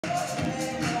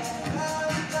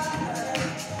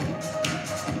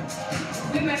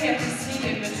might have to sneak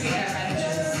in between our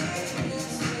benches.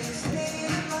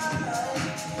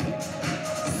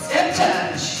 Step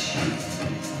touch.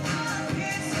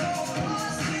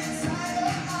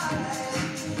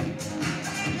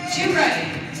 Two right.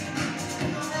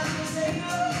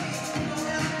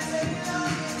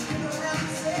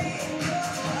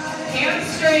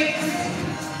 Hamstrings.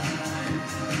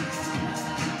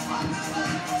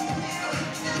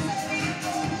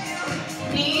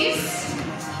 Knees.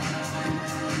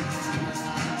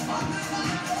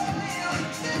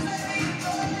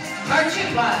 Arch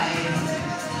it wide.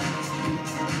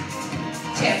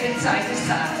 Tap it side to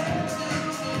side.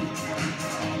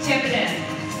 Tap it in.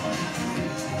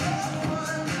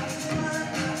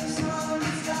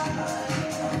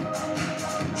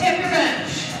 Tap your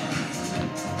bench.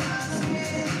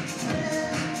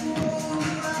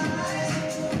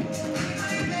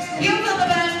 Heels on the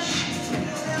bench.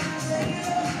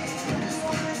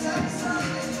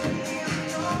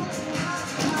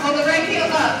 Hold the right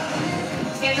heel up.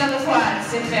 Hands on the quads.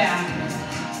 Sit back.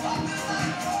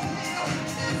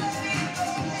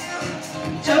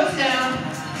 Toes down.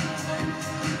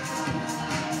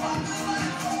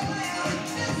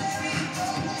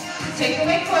 Take the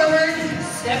weight forward.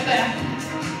 Step back.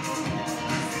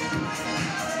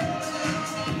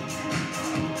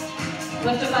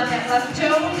 Lift up on that left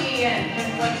toe, knee in, hip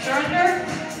flexor under,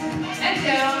 and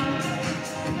down.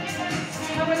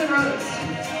 Cover the rows.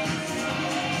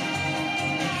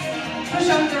 Push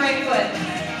up the right foot.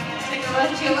 Take the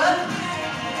left heel up.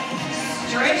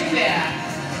 Stretch back.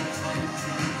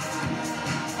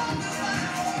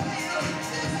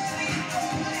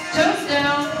 Toes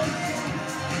down.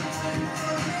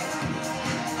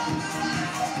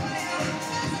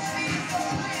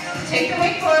 Take the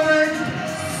weight forward.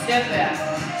 Step back.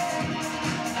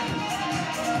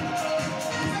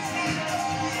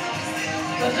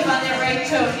 Lift up on that right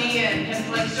toe, knee in, hip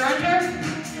flexor under,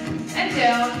 and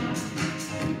down.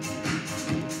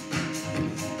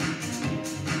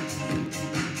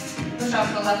 Push off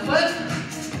the left foot.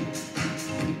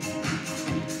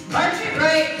 March it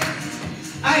right.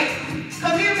 All right,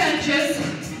 come to your benches.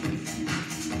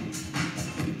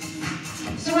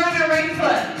 Surround our right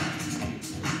foot.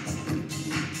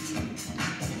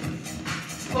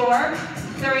 4,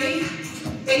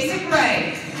 3, basic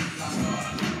right.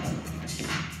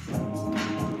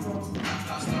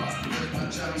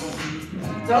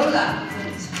 Go left.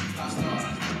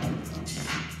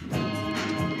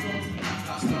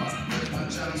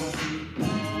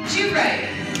 Two right.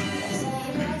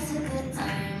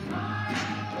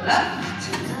 Left.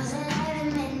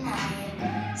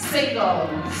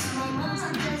 Singles.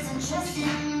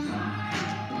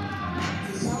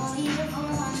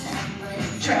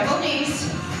 Travel knees.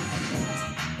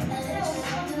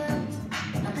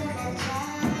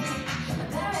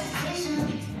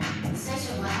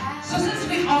 So since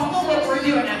we all know what we're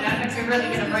doing, I'm not really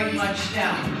going to break much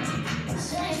down.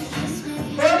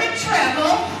 We're going to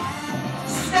travel,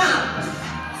 stomp,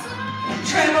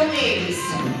 travel knees.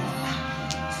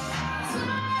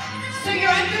 So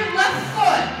you're on your left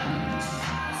foot.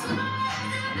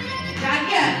 Not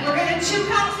yet. We're going to 2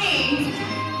 count knee.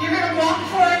 You're going to walk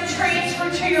forward and transfer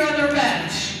to your other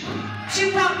bench.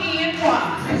 2 count knee and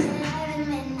walk.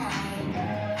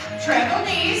 Travel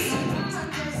knees.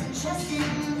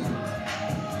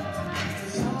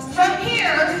 From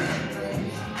here,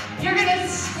 you're going to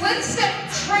split step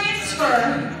transfer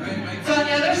to on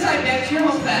the other side back to your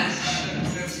home bench.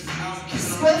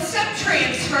 Split step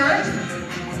transfer.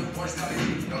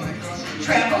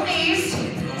 Travel knees.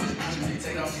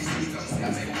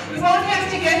 You won't have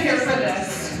to get here for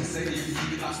this.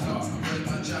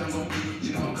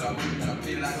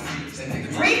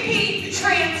 Repeat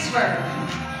transfer.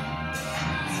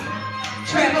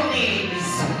 Travel knees.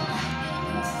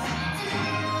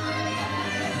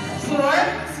 4,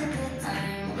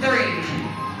 3,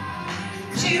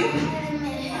 2,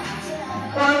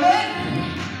 orbit,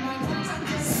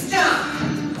 stomp,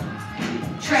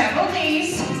 travel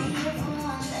knees,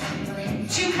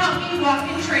 2 count knee, walk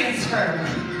and transfer.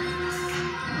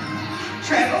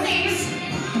 Travel knees,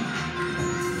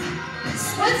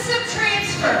 split step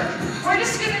transfer. We're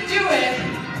just going to do it.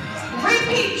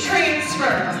 Repeat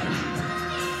transfer.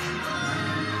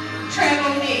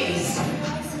 Travel knees.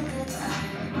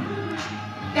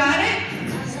 Got it?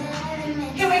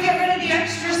 Can we get rid of the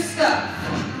extra stuff?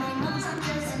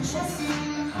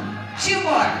 2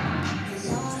 more.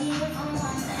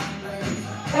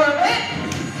 Orbit.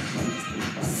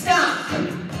 Stomp.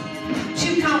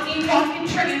 2 count knee, walk and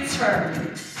transfer.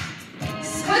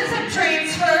 Split step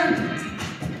transfer.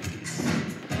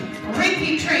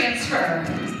 Repeat transfer.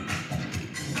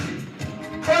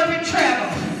 orbit travel.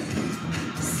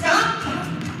 Stomp,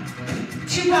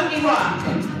 2 company walk.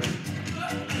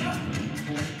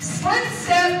 Split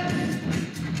step,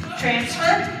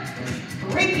 transfer,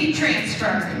 repeat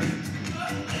transfer.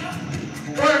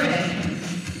 Orbit,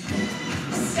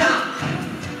 stomp,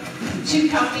 2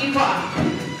 company walk.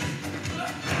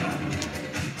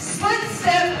 Split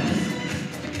step,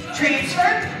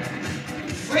 transfer,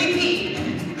 repeat.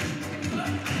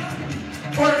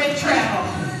 Orbit travel,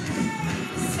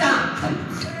 stomp,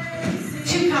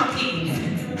 2 company.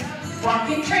 Walk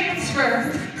and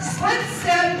transfer, split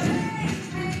step,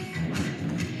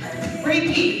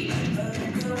 repeat,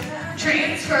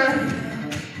 transfer,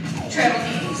 travel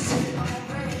knees.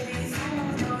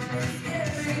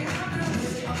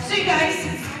 So you guys,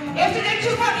 after that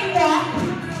 2 company walk,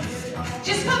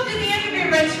 just come to the end of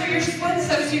your bench for your split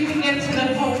step so you can get to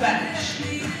the whole bench.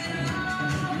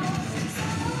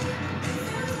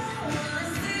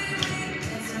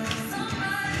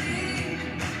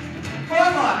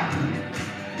 Four more.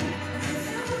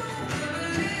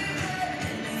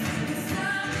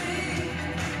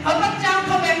 Up, up, down,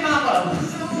 come back, mambo.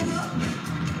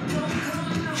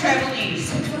 Travel knees.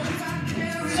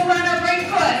 So we're on our right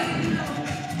foot.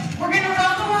 We're going to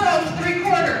round the world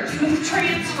 3/4 with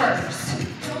transfers.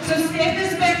 So stay at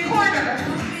this back corner.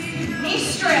 Knee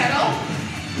straddle.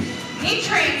 Knee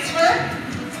transfer.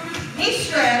 Knee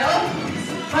straddle.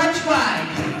 March wide.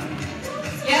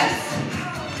 Yes?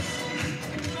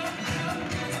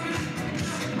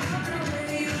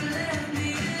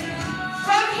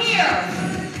 From here,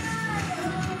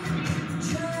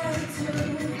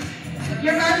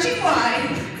 you're marching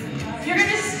wide. You're going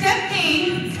to step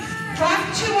knee, rock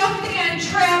 2 off the end,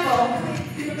 travel,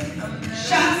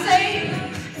 chasse,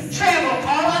 travel,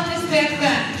 all on this back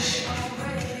bench.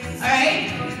 All right?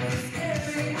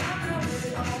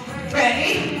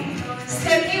 Ready?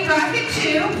 Step knee, rock it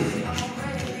 2,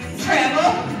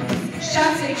 travel,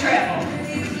 chasse, travel,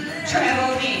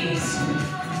 travel knees.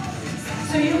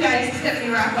 So you guys step knee,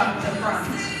 rock off the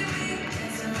front.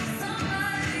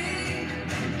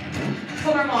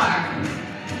 4 more.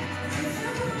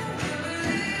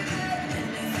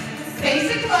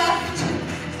 Basic left.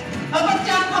 Up, up,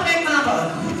 down, come back, mambo.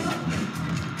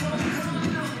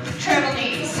 Travel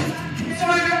knees. So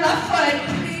we're on our left foot,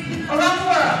 around the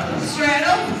world.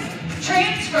 Straddle,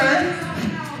 transfer,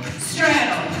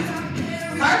 straddle.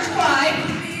 March wide.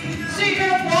 So you're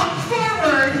going to walk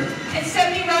forward and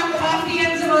step knee rock off the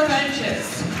ends of our benches.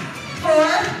 4,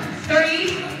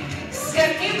 3,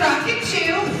 step knee rock it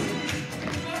 2.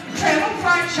 Travel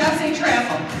front, chasse,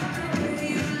 travel.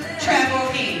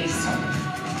 Travel knees.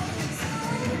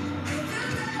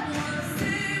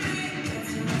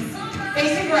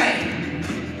 Basic right.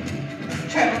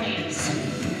 Travel knees.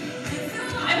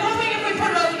 I'm hoping if we put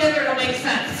it all together it'll make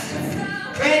sense.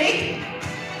 Ready?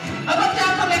 Up, up,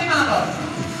 down, come back, mambo.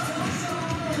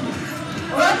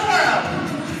 Around the world.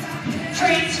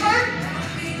 Transfer.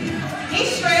 Knee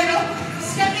straddle.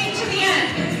 Step knee to the end.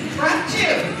 Rock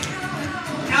 2.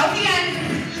 Out the end,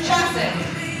 chasse,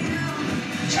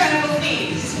 travel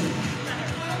knees.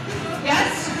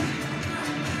 Yes?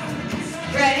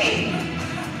 Ready?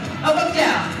 Up, up,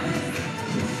 down.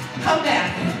 Come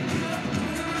back.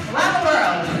 Around the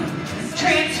world.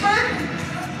 Transfer,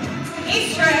 knee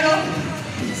straddle,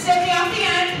 step knee off the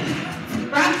end,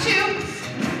 rock 2,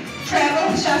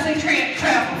 travel, chasse,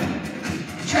 travel,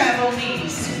 travel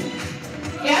knees.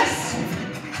 Yes?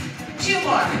 2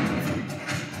 more.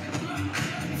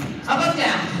 Up, up,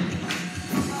 down.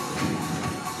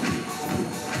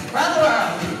 Around the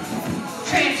world.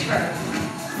 Transfer.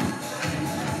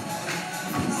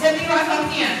 Step knee rock off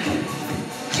the end.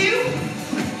 2.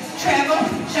 Travel.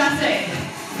 Chasse.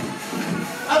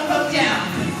 Up, up, down.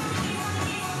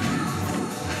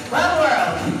 Around the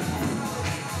world.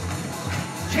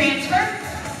 Transfer.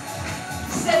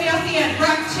 Step knee off the end.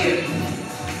 Rock 2.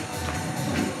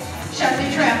 Chasse,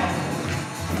 travel.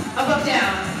 Up, up,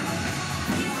 down.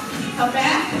 Come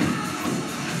back.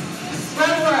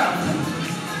 Around the world.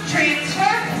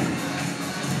 Transfer.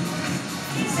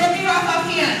 Step knee rock off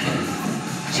the end.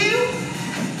 2.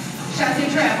 Chasse,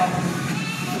 travel.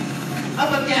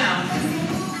 Up, up, down.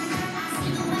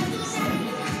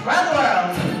 Around the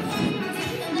world.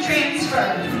 Transfer.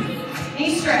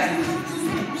 Knee straddle.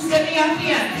 Step knee off the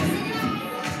end.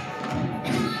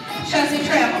 Chasse,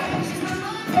 travel.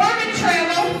 Orbit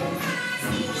travel.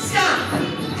 Stomp.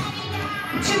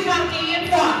 2 company and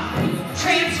walk.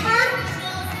 Transfer.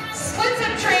 Split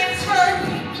step transfer.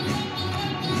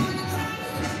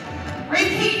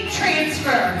 Repeat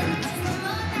transfer.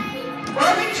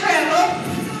 Orbit travel.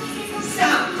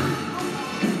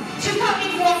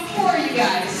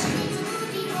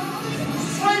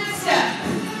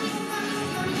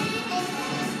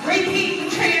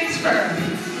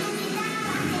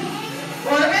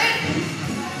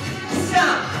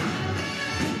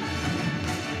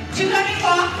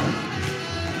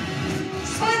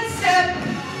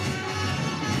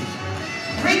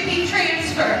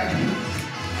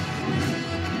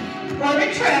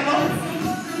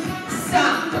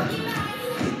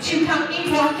 2 count me,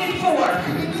 walk in 4.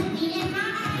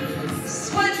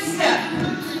 Split step.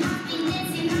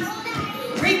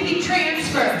 Repeat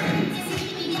transfer.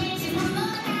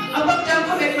 Up, up, down,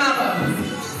 commit mambo.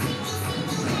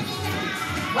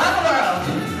 Around the world.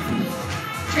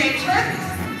 Transfer.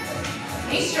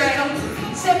 Knee straddle.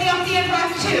 Send me off the end,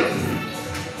 rock 2.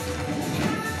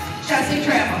 Chasse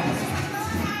travel.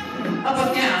 Up,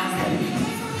 up, down.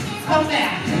 Come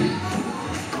back.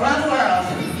 Around the world.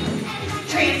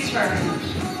 Transfer.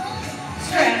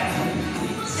 Straddle.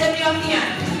 Send me off the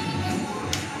end.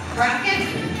 Rocket.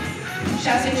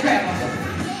 Chasse travel.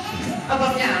 Up,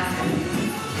 up, down.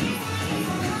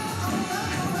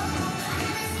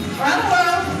 Around the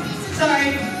world. Sorry.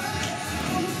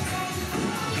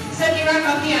 Send me rock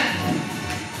off the end.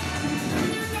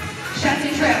 Chasse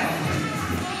travel.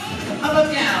 Up, up,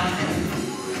 down.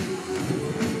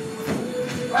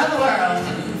 Around the world.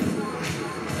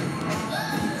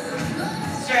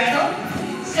 Straddle.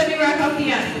 Semi-rock off the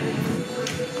end.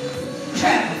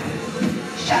 Travel.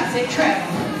 Chasse travel.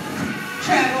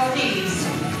 Travel knees.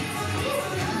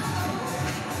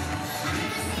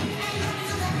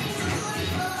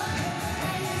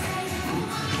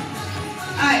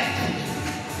 Alright.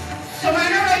 So we're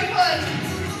on our right foot.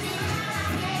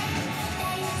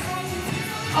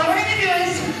 All we're going to do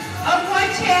is up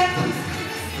one tap,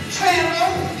 travel,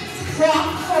 walk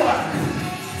 4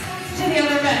 to the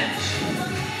other bench.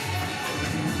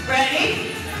 Ready?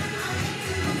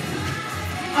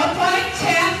 Up one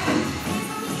tap,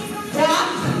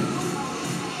 walk,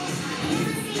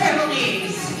 travel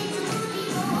knees.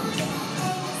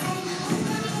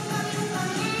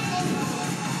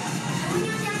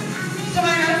 So on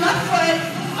our left foot,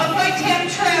 up one tap,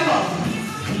 travel.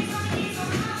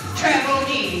 Travel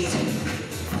knees.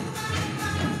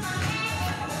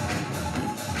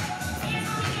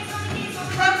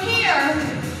 From here,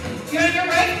 you're on your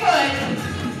right foot.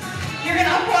 You're going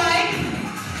to up wide,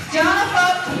 down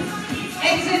up,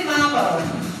 exit mambo.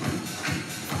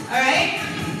 Alright?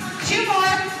 2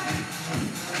 more.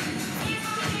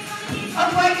 Up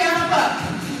wide, down up.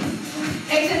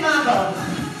 Exit mambo.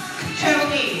 Travel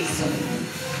knees.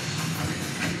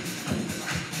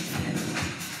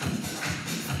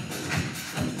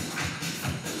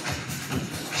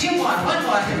 Two more, 1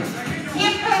 more.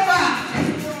 Hip curl rock.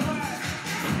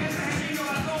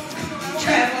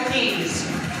 Travel knees.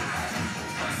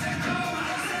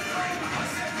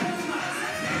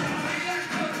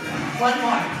 1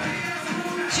 more.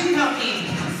 2 count knee.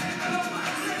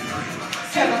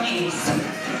 Travel knees.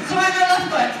 So on your left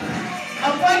foot,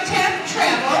 up one tap,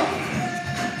 travel.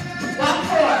 Walk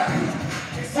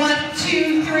 4. 1,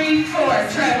 2, 3, 4.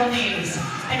 Travel knees.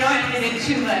 I know I did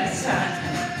 2 last time.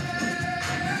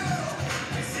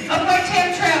 Up one tap,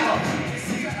 travel.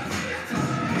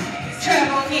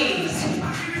 Travel knees.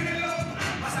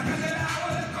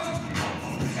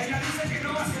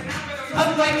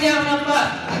 Up, right, down, up, up.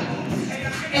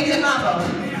 Exit mambo.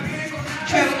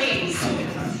 Travel knees.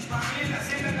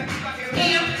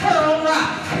 Hand, curl,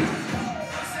 rock.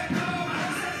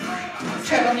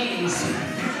 Travel knees.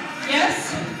 Yes?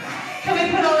 Can we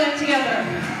put all that together?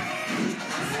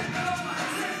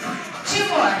 2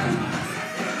 more.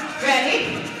 Ready?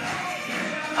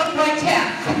 Up, right,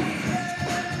 tap.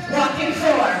 Walk in 4.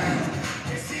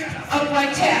 Up,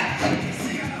 right, tap.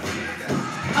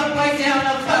 Up, right, down,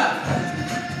 up, up.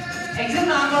 Exit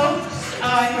mambo.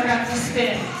 Oh, I forgot to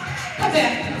spin. Come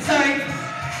back. Sorry.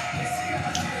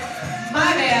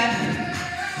 My bad.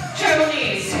 Travel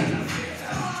knees.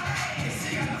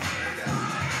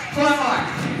 4 more.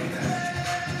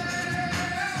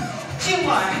 2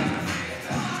 more.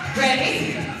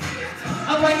 Ready?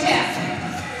 Up, right, tap.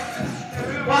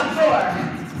 Walk 4.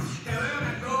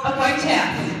 Up, right, tap.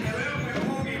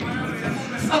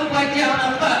 Up, right, down,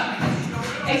 up, up.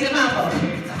 Exit mambo.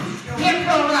 Hip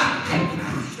curl rock.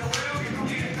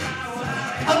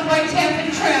 Up, right, tap,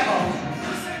 and travel.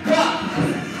 Walk.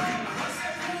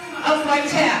 Up, right,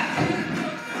 tap.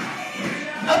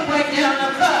 Up, right, down,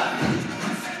 up, up.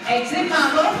 Exit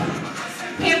mambo.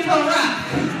 Hip curl rock.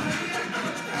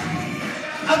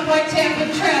 Up, right, tap,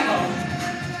 and travel.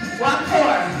 Walk 4.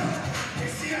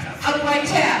 Up, right,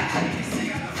 tap.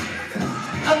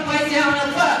 Up, right, down,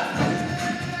 up, up.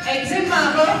 Exit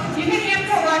mambo. You can hip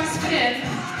curl rock, spin,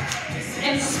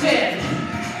 and spin.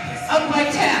 Up,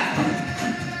 right, tap.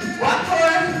 Walk 4.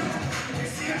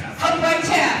 Up, right,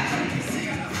 tap.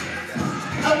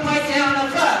 Up, right, down,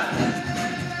 up, up.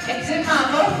 Exit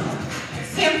mambo.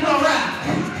 Hip curl rock.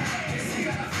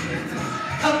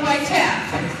 Up, right, tap.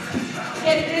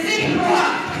 Get dizzy,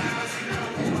 rock.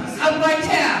 Up, right,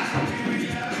 tap.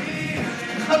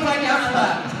 Up, right, down, up,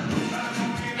 up.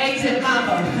 Exit mambo.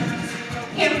 mambo.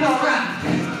 Hand pull rock.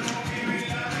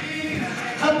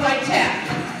 Upright tap.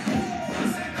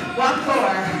 Walk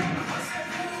forward.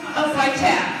 Upright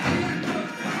tap.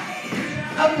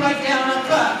 Upright down, up,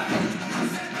 up.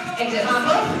 Exit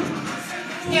mambo.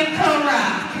 Hand pull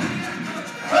rock.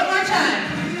 One more time.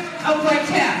 Upright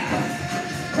tap.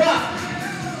 Walk.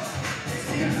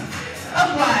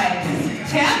 Upright.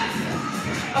 Tap.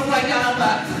 Upright down, up,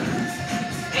 up.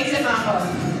 Exit mambo.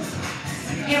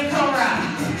 Hand pull rock.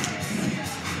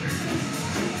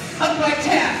 Upright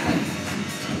tap.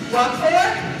 Walk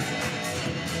forward.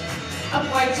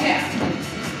 Upright tap.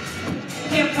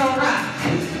 Hand pull rock.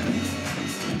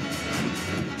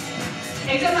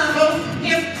 Exit mambo.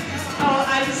 Hand. Oh,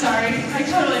 I'm sorry. I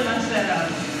totally messed that up.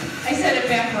 I said it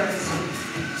backwards.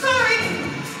 Sorry.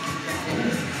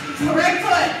 Right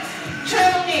foot.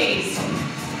 Travel knees.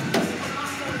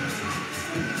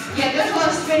 Yeah, there's a lot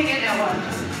of spinning in that one.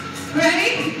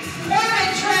 Ready? Form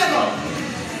and travel.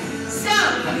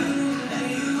 Stomp.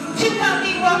 2 count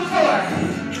knee walk forward.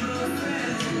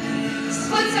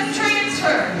 Split step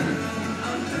transfer.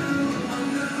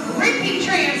 Repeat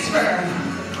transfer.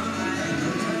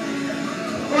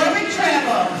 Orbit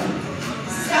travel.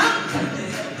 Stomp.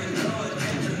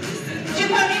 2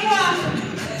 count knee walk.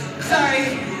 Sorry.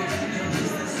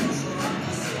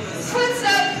 Split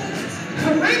step.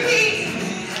 Repeat.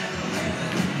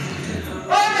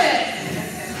 Orbit.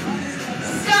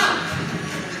 Stomp.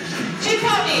 2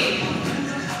 count knee.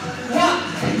 Walk.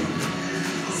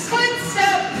 Split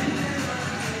step.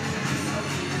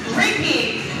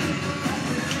 Repeat.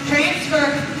 Transfer.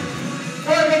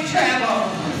 Orbit travel.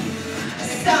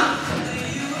 Stomp.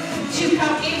 2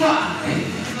 count knee walk.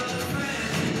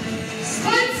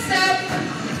 Split step.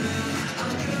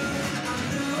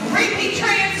 Repeat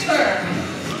transfer.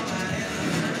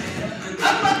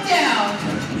 Up, up, down.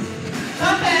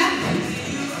 Come back.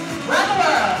 Run the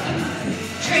world.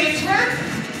 Transfer.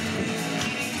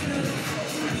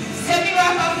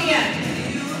 Semi-rock off the end.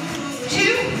 2.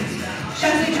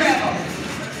 Chassé travel.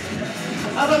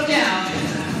 Up, up, down.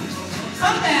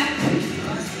 Come back.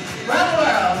 Run the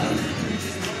world.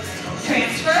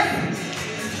 Transfer.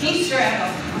 Knee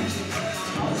straddle.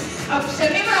 Up,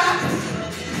 semi-rock.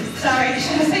 Sorry,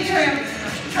 chassé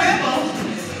travel.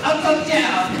 Up, up,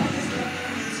 down.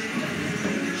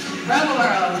 Run the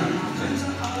world.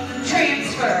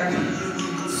 Transfer.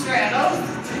 Straddle.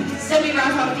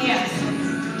 Semi-rock off the end.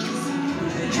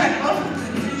 Treble.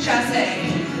 Chassé.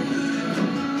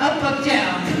 Up, up,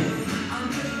 down.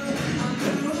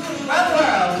 Run the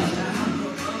world.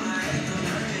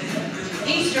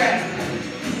 Knee straddle.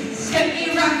 Step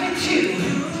knee rock in 2.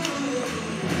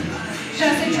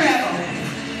 Chassé travel.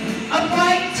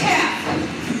 Upright tap.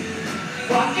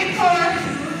 Walk it forward.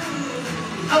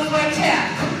 Upright tap.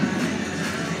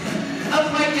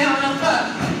 Upright down, up, up.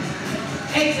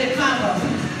 Exit mambo.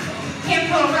 Hand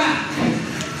pull rock.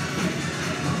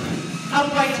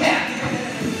 Upright tap.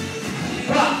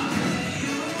 Walk.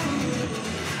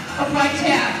 Upright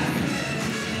tap.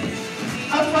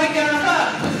 Upright down, up,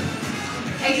 up.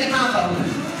 Exit mambo.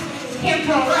 Hand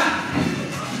pull rock.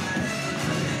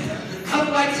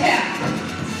 Upright tap.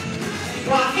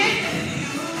 Walk it.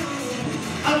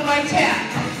 Upright tap.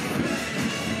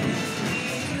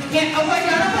 Hand upright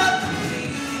down, up, up.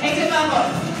 Exit mambo.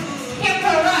 Hand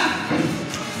pull rock.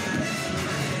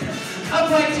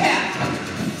 Upright tap.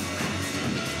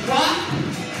 Walk.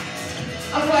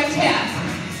 Upright tap.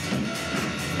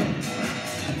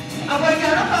 Upright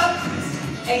down, up, up.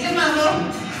 Exit mambo.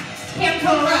 Hand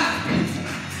pull rock.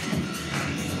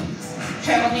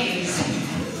 Travel knees.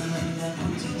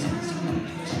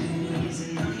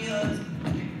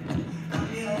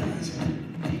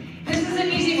 This is an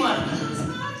easy one.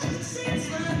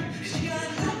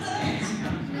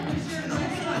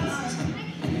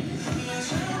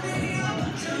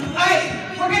 Alright,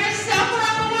 we're going to stop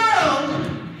around the world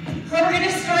where we're going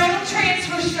to straddle,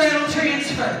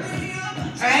 transfer.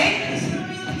 Alright?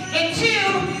 In 2,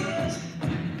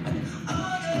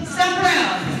 stop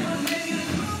around.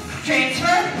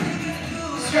 Transfer,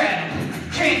 straddle,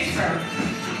 transfer.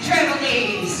 Travel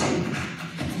knees.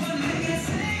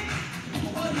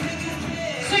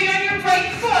 So you're on your right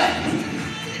foot.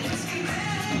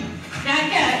 Not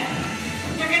yet.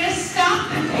 You're going to stop,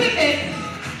 pivot,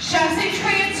 chassé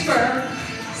transfer,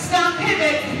 stop,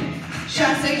 pivot,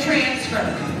 chassé transfer.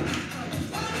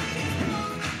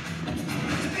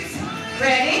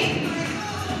 Ready?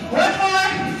 One more.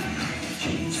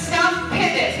 Stop,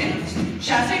 pivot,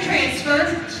 chassé transfer,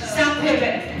 stop,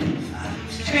 pivot,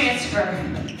 transfer,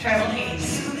 travel knees.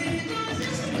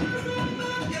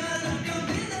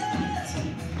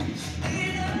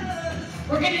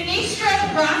 We're going to knee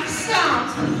straddle, rock, stop.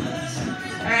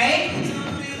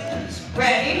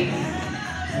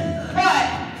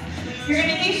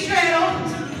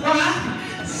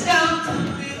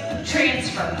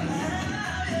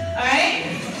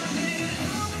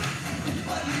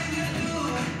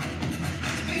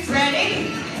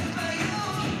 Ready?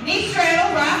 Knee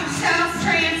straddle, rock, stomp,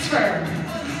 transfer.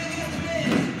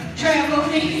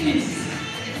 Travel knees.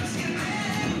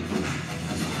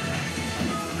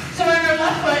 So on our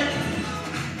left foot.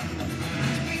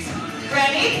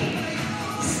 Ready?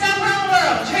 Stomp around the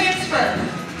world, transfer.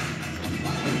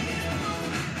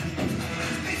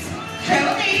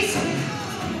 Travel knees.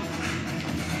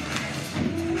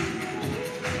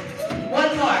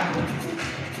 One more.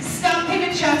 Stomp,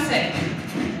 pivot, chasse.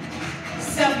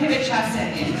 Stomp, pivot, chasse.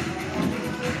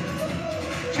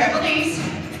 Travel knees.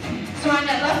 So on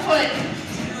that left foot,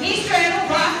 knee straddle,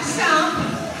 rock, stomp,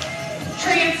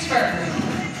 transfer.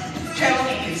 Travel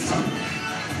knees.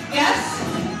 Yes?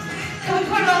 Can we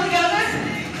put it all together?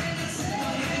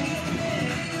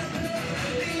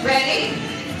 Ready?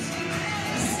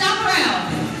 Stomp around.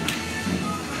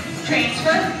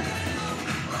 Transfer.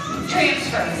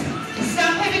 Transfer.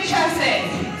 Stomp, pivot, chasse.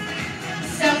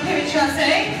 Stomp, pivot,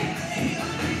 chasse.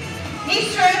 Knee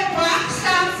straddle, rock,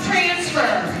 stomp,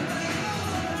 transfer.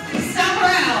 Stomp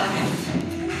around.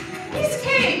 Piece of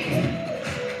cake.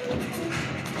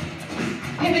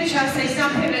 Pivot, chasse,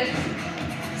 stomp, pivot.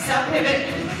 Stomp, pivot.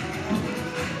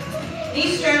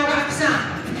 Knee straddle, rock, stomp.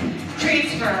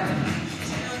 Transfer.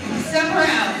 Stomp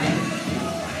around.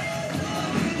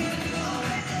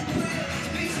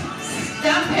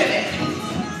 Stomp, pivot.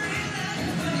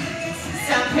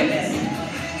 Stomp, pivot.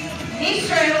 Knee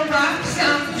straddle, rock,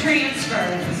 stomp, transfer.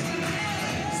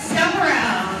 Stomp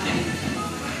around.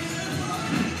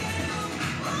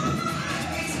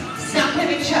 Stomp,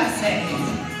 pivot, chasse.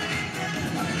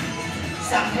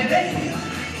 Stomp, pivot.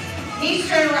 Knee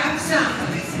straddle, rock, stomp.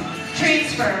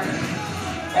 Transfer.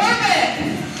 Orbit.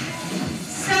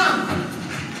 Stomp.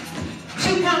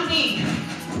 2 count knee.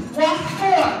 Walk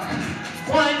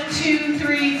 4. 1, 2,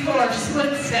 3, 4.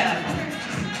 Split step.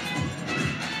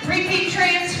 Repeat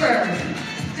transfer.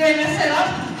 Did I mess it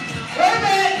up?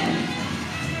 Orbit.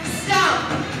 Stomp.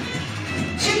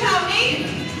 2 count knee.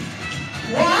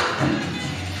 Walk.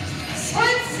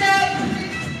 Split step.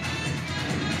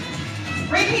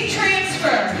 Repeat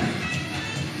transfer.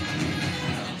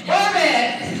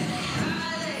 Orbit.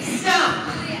 Stomp.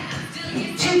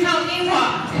 2 count knee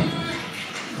walk.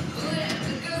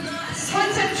 Split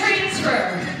step transfer.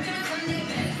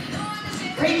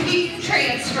 Repeat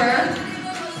transfer.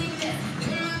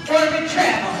 Orbit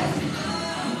travel.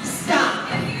 Stomp.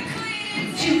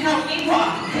 2 count knee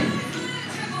walk.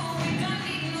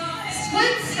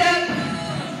 Split step.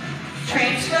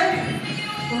 Transfer.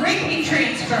 Repeat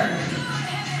transfer.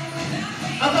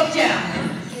 Up, up, down.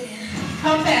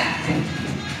 Come back.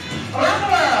 Around the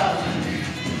world.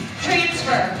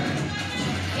 Transfer.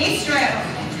 Knee straddle.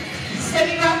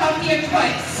 Stepping rock off the air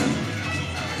twice.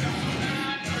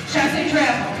 Chasse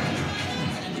travel.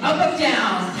 Up, up,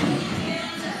 down.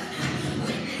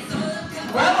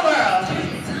 Around the world.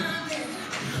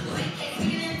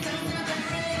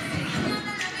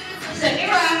 Stepping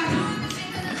rock.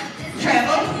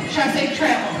 Travel. Chasse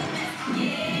travel.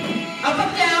 Up,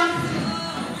 up, down.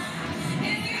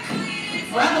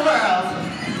 Around the world.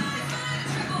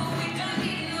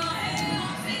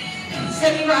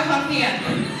 Stepping rock off the end.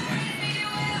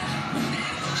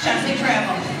 Chasse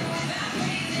travel.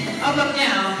 Up, up,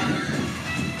 down.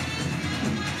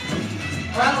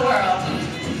 Around the world.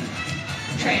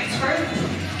 Transfer.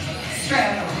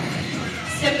 Straddle.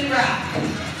 Stepping rock.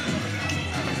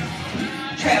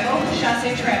 Travel. Chasse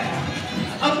travel.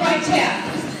 Upright tap.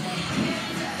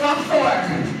 Walk 4.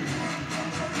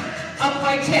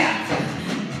 Upright tap.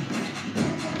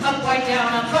 Up, white,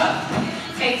 down, up, up.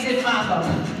 Exit mambo.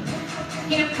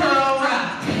 Hand curl,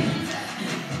 rock.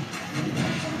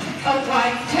 Up,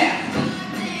 white, tap.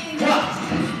 Walk.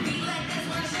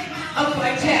 Up,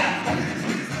 white, tap.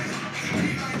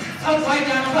 Up, white,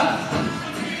 down, up, up.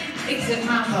 Exit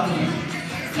mambo.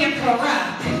 Hand curl,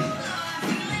 rock.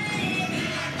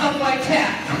 Up, white,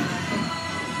 tap.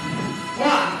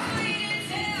 Walk.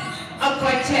 Up,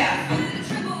 white, tap.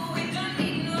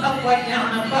 Up, white, down,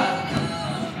 up, up.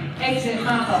 Exit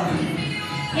mambo.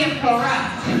 Hand curl,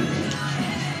 rock.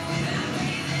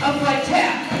 Up, white,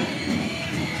 tap.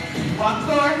 Walk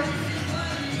 4.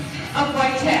 Up,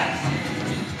 white, tap.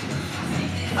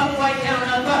 Up, white, down,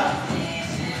 up, up.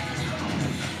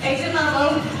 Exit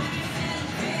mambo.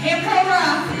 Hand curl,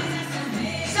 rock.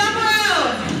 Stomp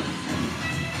around.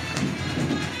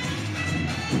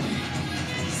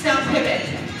 Stomp, pivot.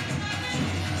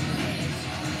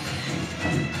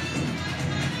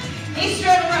 Knee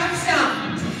straddle, rock, stomp.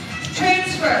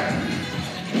 Transfer.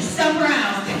 Stomp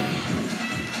around.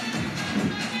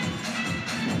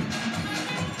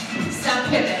 Stomp,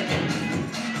 pivot.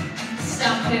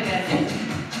 Stomp, pivot.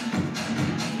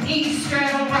 Knees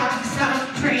straddle, rock,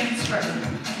 stomp, transfer.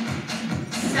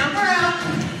 Stomp around.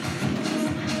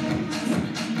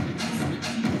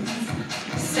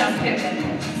 Stomp pivot.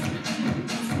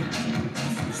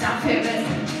 Stomp pivot.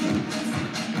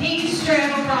 Knees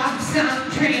straddle, rock,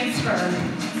 stomp, transfer.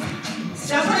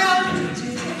 Stomp around.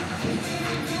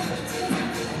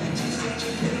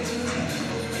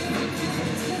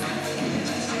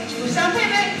 Stomp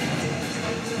pivot.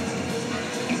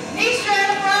 Knee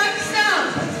straddle, rock,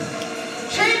 stomp.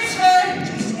 Transfer.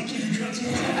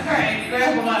 All right,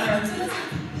 grab the water.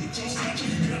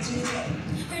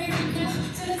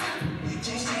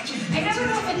 I never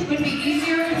know if it would be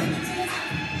easier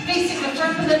facing the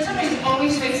front, but then somebody's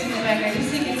always facing the back. I just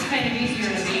think it's kind of easier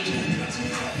to be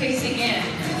facing in.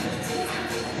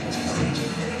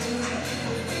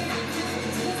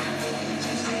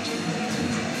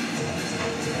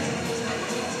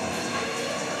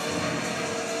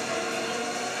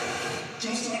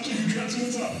 Just like you, drop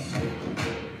hands up.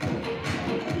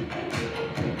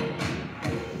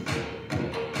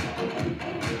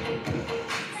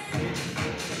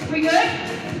 We good?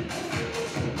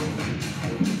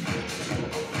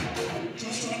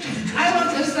 I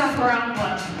love to stop around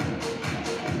one.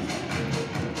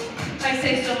 If I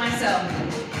say so myself.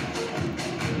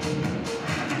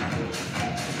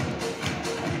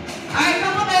 All right,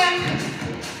 come on back.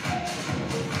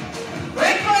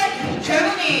 Right foot,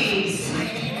 treble knees.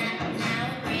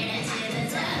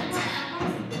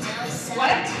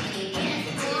 What?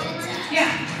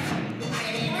 Yeah.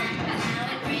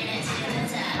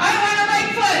 I want a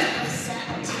right foot.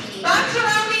 Box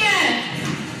around the end.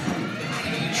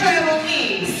 Treble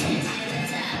knees.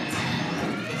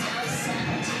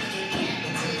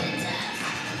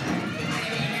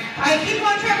 All right, keep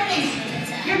on treble knees.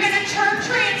 You're going to turn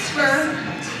transfer,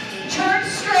 turn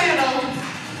straddle,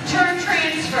 turn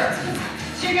transfer.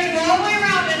 So you're going to go all the way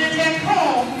around and then back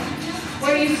home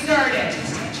where you started.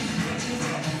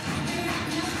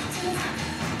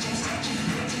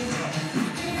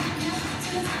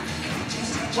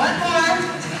 One more.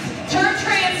 Turn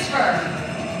transfer.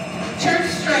 Turn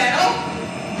straddle.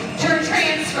 Turn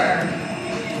transfer.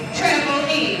 Treble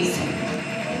knees.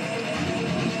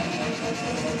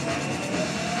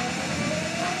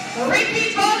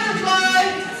 Repeat butterfly.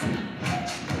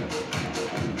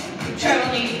 Treble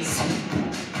knees.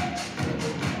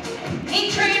 Knee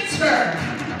transfer.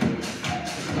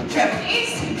 Treble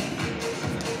knees.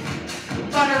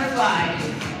 Butterfly.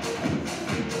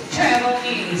 Treble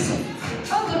knees.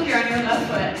 Oh, look, you're on your left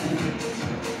foot.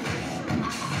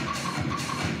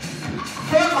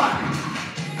 Four more.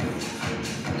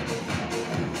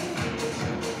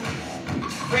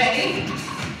 Ready?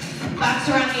 Box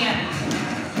around the end.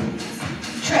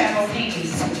 Treble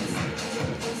knees.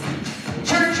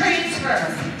 Turn transfer.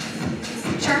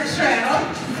 Turn straddle.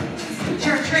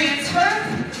 Turn transfer.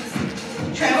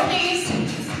 Treble knees.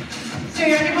 So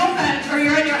you're on your home bench, or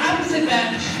you're on your opposite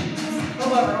bench.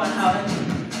 Whoever one, Holly.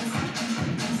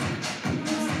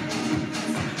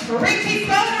 Repeat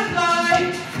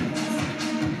butterfly.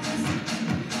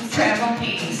 Treble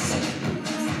knees.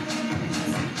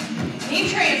 Knee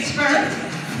transfer.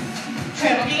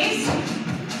 Treble knees.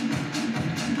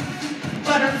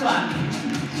 Butterfly.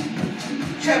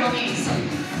 Treble knees.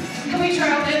 Can we try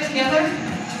all that together?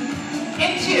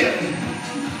 Into.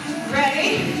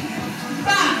 Ready?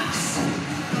 Box.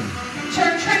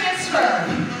 Turn transfer.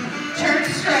 Turn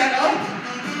straddle.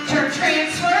 Turn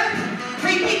transfer.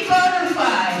 Repeat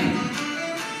butterfly.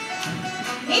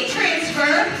 Knee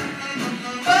transfer.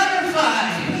 Butterfly.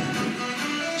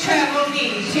 Treble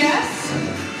knees. Yes?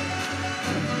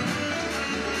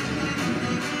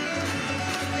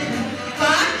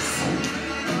 Box.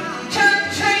 Turn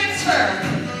transfer.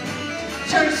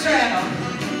 Turn straddle.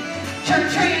 Turn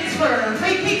transfer.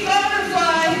 Repeat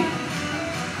butterfly.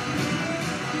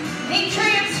 Knee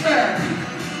transfer.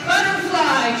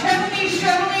 Butterfly. Treble knees.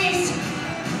 Treble knees.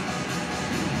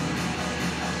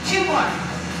 Two more.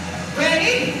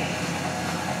 Ready?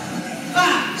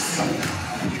 Box.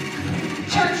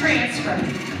 Turn transfer.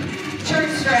 Turn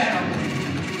straddle.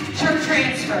 Turn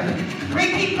transfer.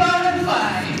 Repeat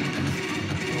butterfly.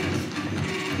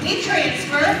 Knee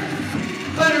transfer.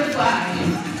 Butterfly.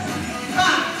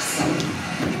 Box.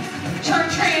 Turn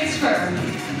transfer.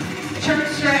 Turn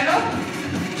straddle.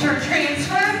 Turn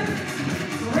transfer.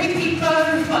 Repeat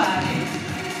butterfly.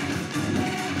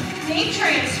 Knee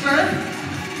transfer.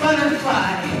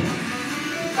 Butterfly.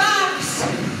 Box.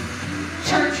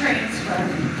 Turn transfer.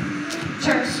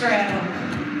 Turn straddle.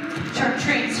 Turn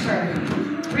transfer.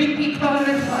 Repeat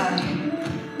butterfly.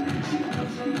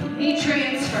 Knee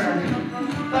transfer.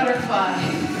 Butterfly.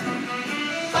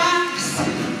 Box.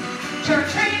 Turn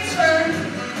transfer.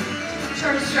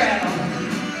 turn straddle,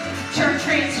 turn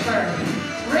transfer,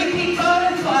 repeat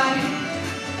butterfly,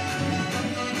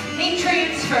 knee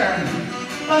transfer,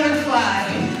 butterfly,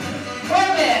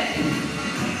 orbit,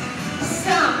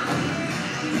 stomp,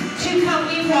 2 count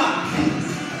knee walk,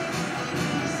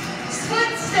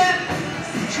 split step,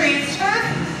 transfer,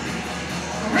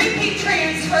 repeat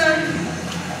transfer,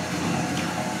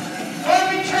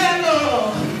 orbit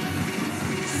travel,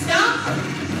 stomp,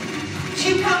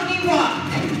 2 count knee walk,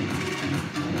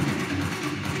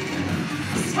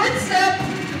 split step,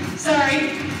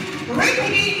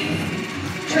 repeat,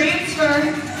 transfer,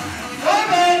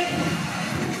 orbit,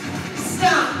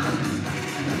 stomp,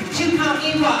 2 count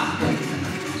knee walk,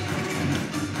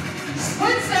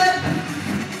 split step,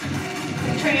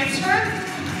 transfer,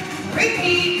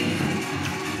 repeat,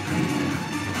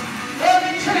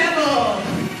 orbit travel,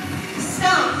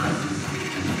 stomp,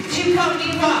 2 count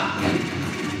knee walk,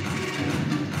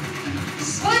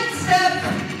 split step,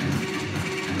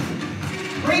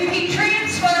 repeat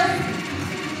transfer,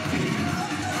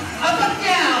 up,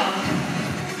 down,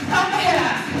 up,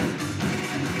 back,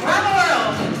 around the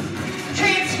world,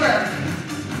 transfer,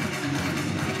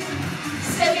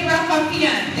 semi-rock off the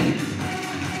end,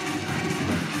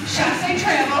 chasse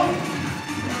travel,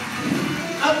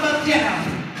 up, down,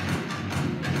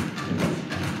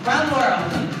 around the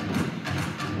world,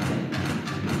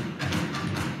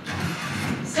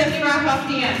 semi-rock off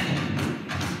the end,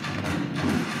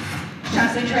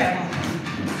 chasse travel,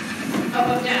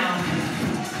 up, down,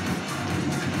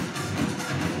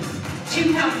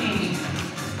 2 count knee,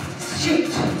 shoot,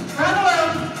 around the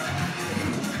world,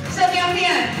 semi off the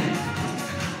end,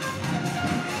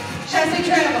 chasse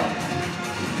travel,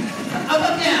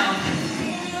 up, down,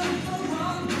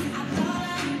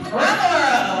 around the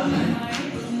world,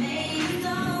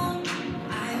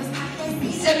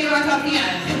 semi-rock off the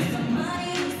end,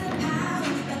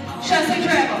 chasse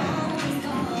travel,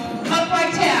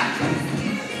 upright tap,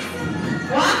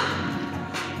 walk,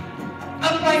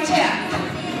 upright tap,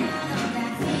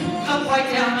 upright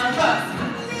down, up,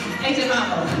 exit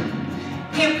mambo,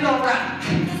 hip curl rock,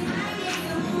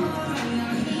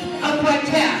 upright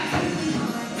tap,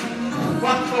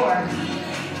 walk forward,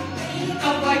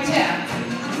 upright tap,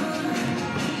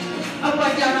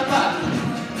 upright down, up,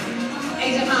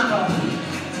 exit mambo,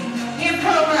 hip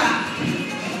curl rock,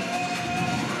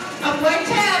 upright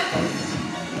tap,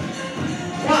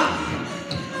 walk,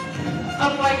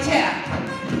 upright tap,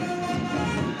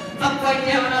 upright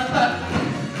down, up,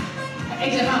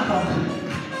 exit mambo,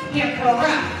 hip curl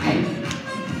rock,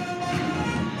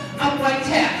 upright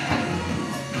tap,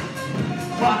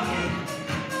 walk,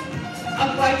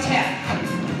 upright tap,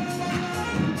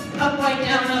 upright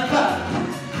down, up,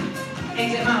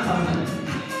 exit mambo,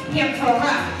 hip curl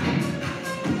rock,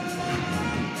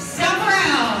 stop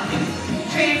around,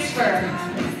 transfer,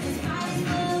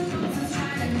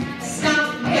 stomp,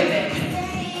 pivot,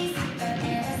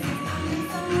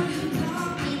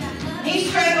 knee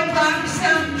straddle, rock,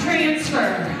 stomp, transfer,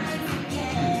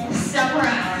 step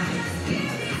around,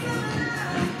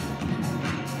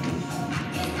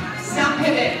 stomp,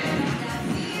 pivot,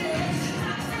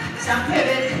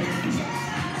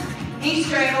 knee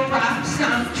straddle, rock,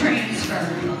 stomp, transfer,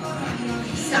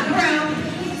 step around,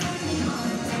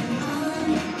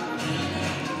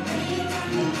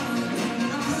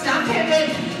 stomp, pivot,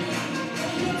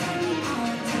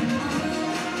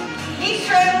 knee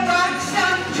straddle, rock,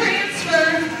 stomp, transfer,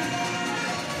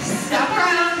 step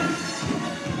around,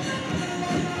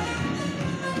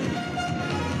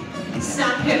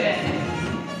 stomp, pivot,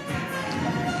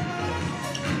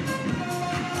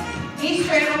 knee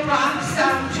straddle, rock,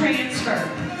 stomp, transfer,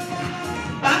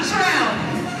 box around,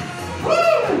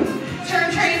 woo,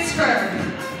 turn transfer,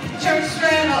 turn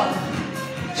straddle,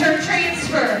 turn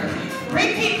transfer,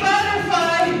 repeat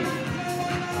butterfly,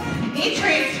 knee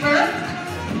transfer,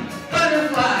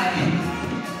 butterfly,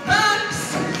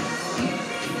 box,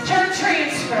 turn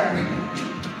transfer,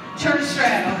 turn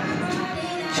straddle,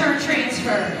 turn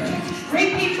transfer,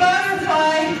 repeat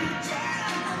butterfly,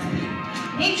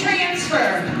 knee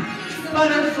transfer,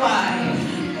 butterfly,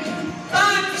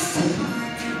 box,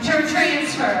 turn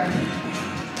transfer,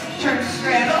 turn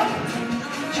straddle,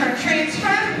 turn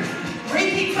transfer,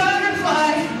 repeat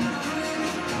butterfly,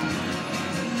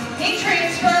 knee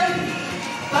transfer,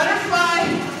 butterfly,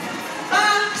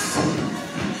 box,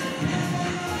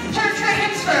 turn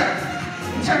transfer,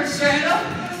 turn straddle,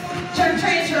 turn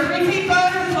transfer, repeat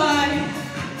butterfly,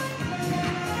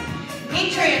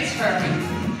 knee transfer,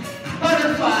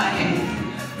 butterfly,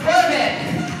 orbit,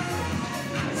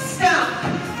 stomp,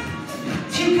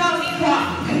 2 count knee walk,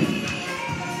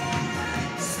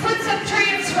 splits up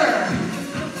transfer,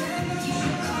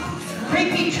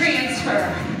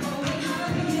 transfer.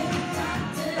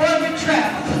 Orbit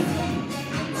travel.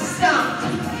 Stomp.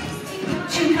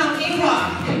 2 count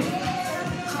walk.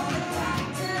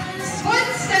 Split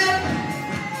step.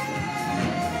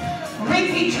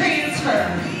 Repeat transfer.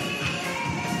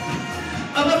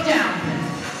 Up, down.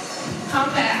 Come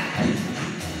back.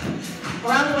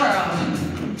 Around the world.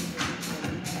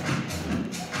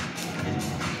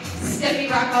 Steppy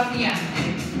rock off the end.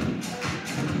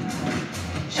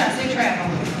 Chasse travel.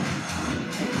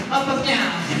 Up,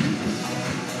 down.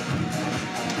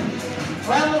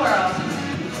 Around the world.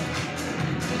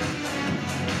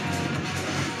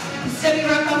 Steppy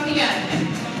rock off the end.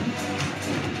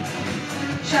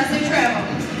 Chasse travel.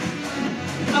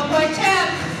 Upright tap.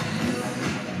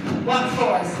 Walk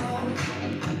forward.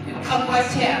 Upright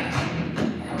tap.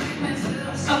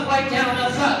 Upright down,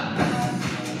 up.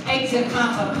 Exit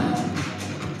mambo.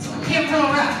 Hip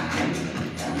roll rock.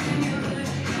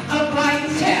 Upright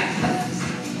tap.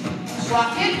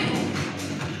 Walk it.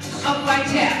 Upright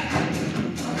tap.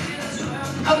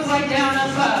 Upright down,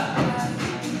 up.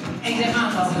 Exit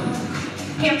mambo.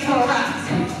 Hip roll rock.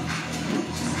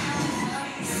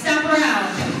 Stop around.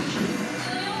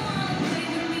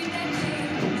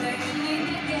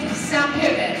 Stop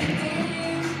pivot.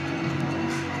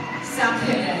 Stop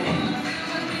pivot.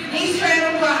 Knee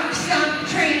straddle rock, stop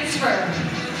transfer.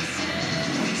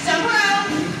 Stop around.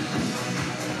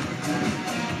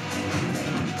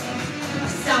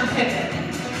 Stop pivot.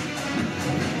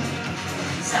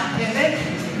 Stop pivot.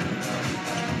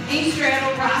 Knee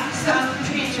straddle rock, stop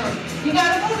transfer. You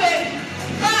gotta move it.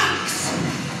 Box.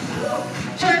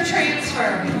 Turn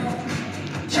transfer.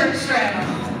 Turn straddle.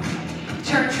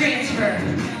 Turn transfer.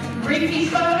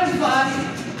 Repeat butterfly.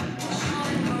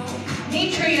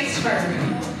 Knee transfer.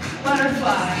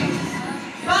 Butterfly.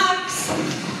 Box.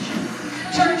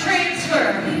 Turn transfer.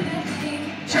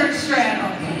 Turn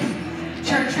straddle.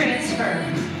 Turn transfer.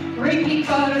 Repeat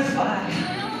butterfly.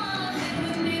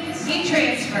 Knee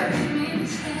transfer.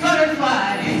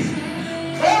 Butterfly.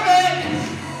 Orbit.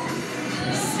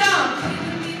 Stomp.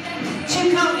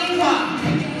 2 count walk.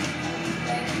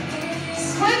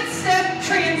 Split step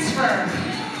transfer.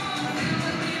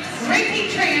 Repeat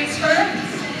transfer.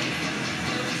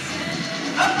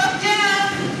 Up, down.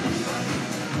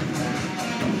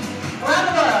 Around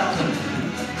the world.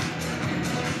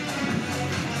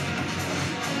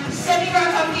 Steady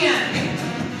rock up the end.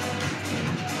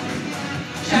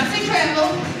 Chasse travel.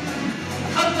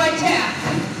 Upright tap.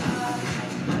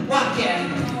 Walk in.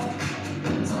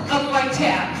 Upright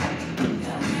tap.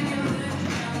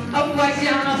 Upright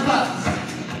down, up.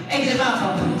 Exit mambo.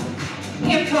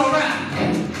 Hip toe rock.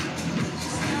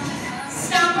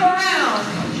 Stomp around.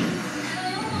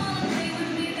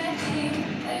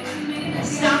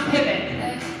 Stop pivot.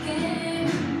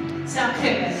 Stop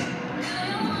pivot.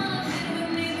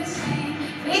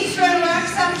 Knee straddle rock,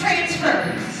 stop transfer.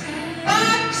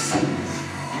 Box.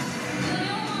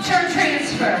 Turn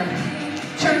transfer.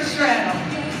 Turn straddle.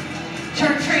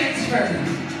 Turn transfer.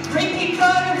 Repeat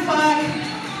butterfly.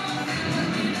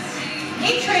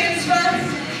 Knee transfer.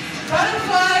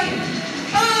 Butterfly.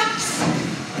 Box.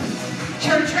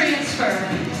 Turn transfer.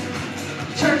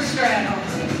 Turn straddle.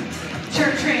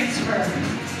 Turn transfer.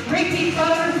 Repeat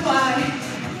butterfly.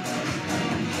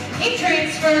 Knee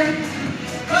transfer.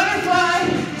 Butterfly.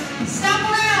 Stop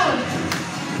around.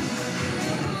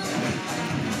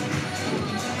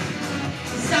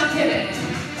 Stop pivot.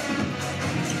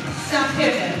 Stop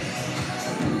pivot.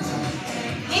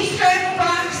 Knee straddle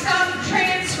rock. Stop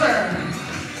transfer.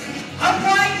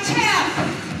 Upright tap.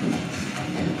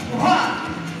 Walk.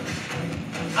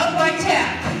 Upright tap.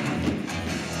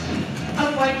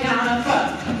 Upright down,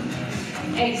 up.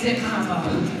 Exit mambo.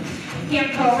 Hip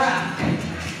toe rock.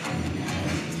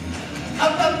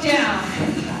 Up, down.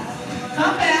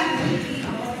 Come back.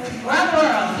 Round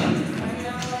world.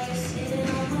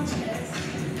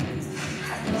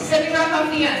 Steady rock off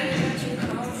the end.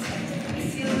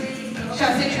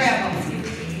 Chasse travel.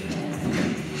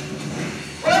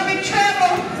 Orbit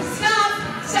travel. Stop.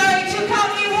 Sorry, 2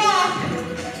 count walk.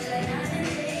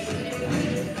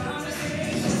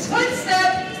 Split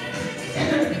step.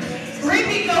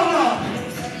 Repeat, go home.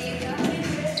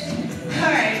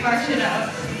 All right, march it out.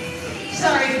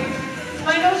 Sorry,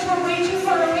 my notes were way too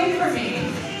far away from me.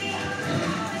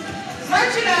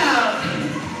 March it out.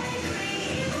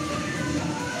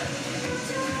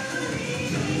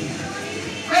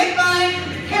 Grapevine,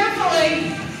 carefully.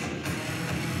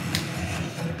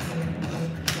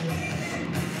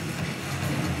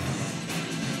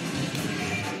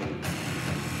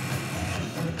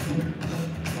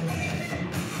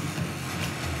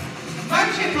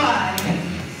 March it wide.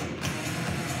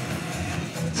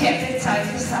 Tip it it side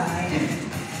to side.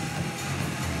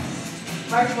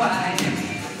 March wide.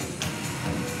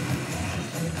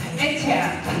 And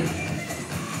tap.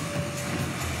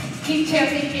 Keep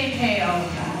tapping, inhale.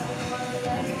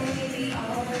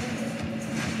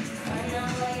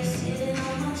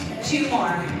 2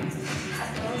 more.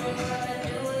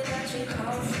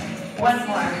 1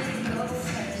 more.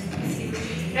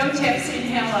 No taps,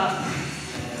 inhale up.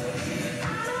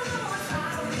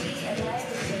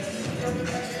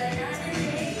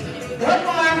 1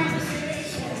 more.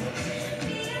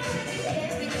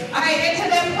 All right, into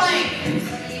that plank.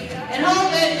 And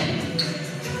hold it.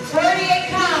 48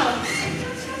 counts.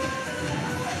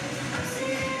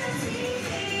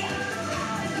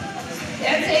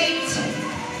 That's 8.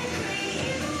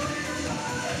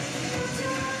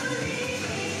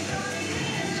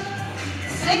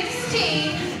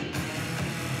 16.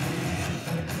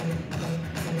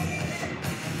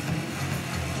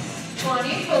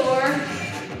 24.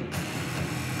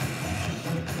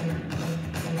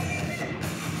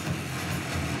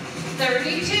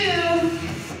 32.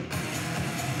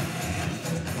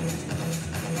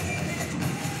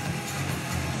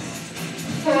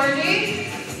 40.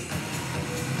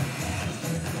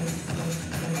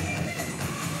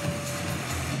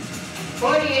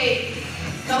 48.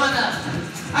 Come on up.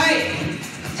 All right.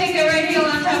 Take that right heel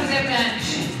on top of that bench.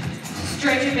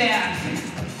 Stretch it back.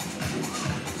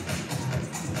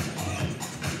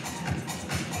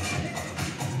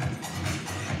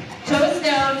 Toes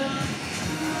down.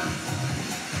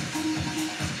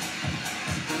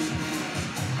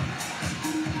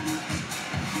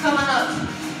 Come on up.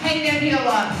 Hang that heel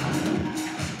up.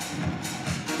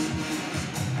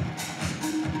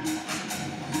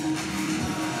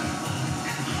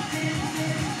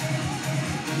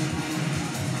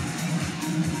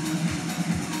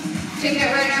 Take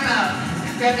that right arm out.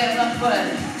 Grab that left foot.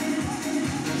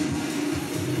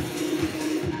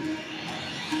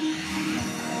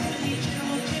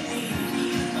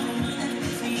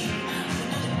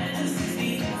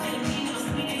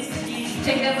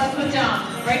 Take that left foot down.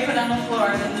 Right foot on the floor.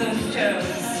 Lift those toes.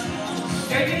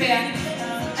 Stretch it back.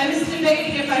 I was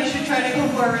debating if I should try to go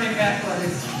forward and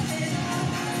backwards.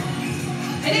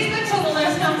 I think that's till the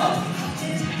last combo.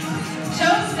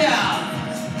 Toes down.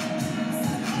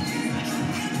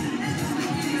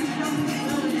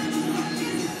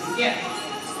 Yeah.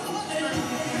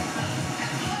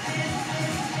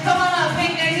 Come on up,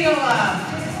 hang that heel up.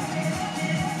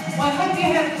 Well, I hope you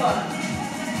have fun.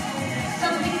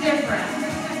 Something different.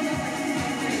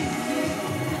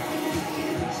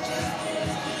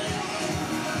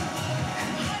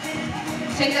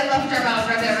 Take that left arm out,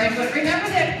 grab that right foot. Remember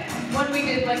that one we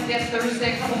did like that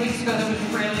Thursday a couple weeks ago that was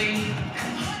really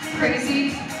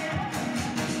crazy?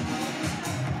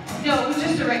 No, it was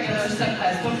just a regular step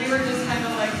class, but we were just kind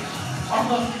of like,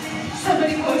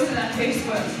 somebody posted on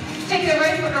Facebook. Take that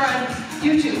right foot on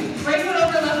YouTube. Right foot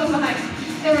over, left foot behind.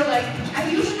 They were like, I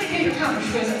usually get your counter.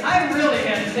 She goes, I really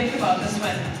had to think about this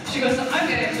one. She goes, I'm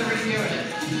going to have to redo it.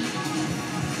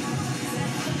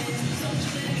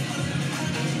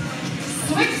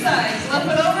 Switch sides. Left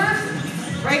foot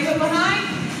over, right foot behind.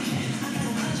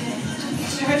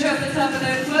 Stretch out the top of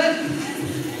that foot.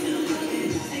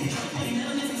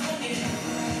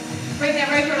 Bring that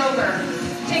right foot over.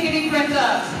 Take a deep breath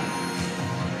up.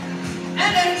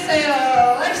 And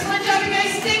exhale.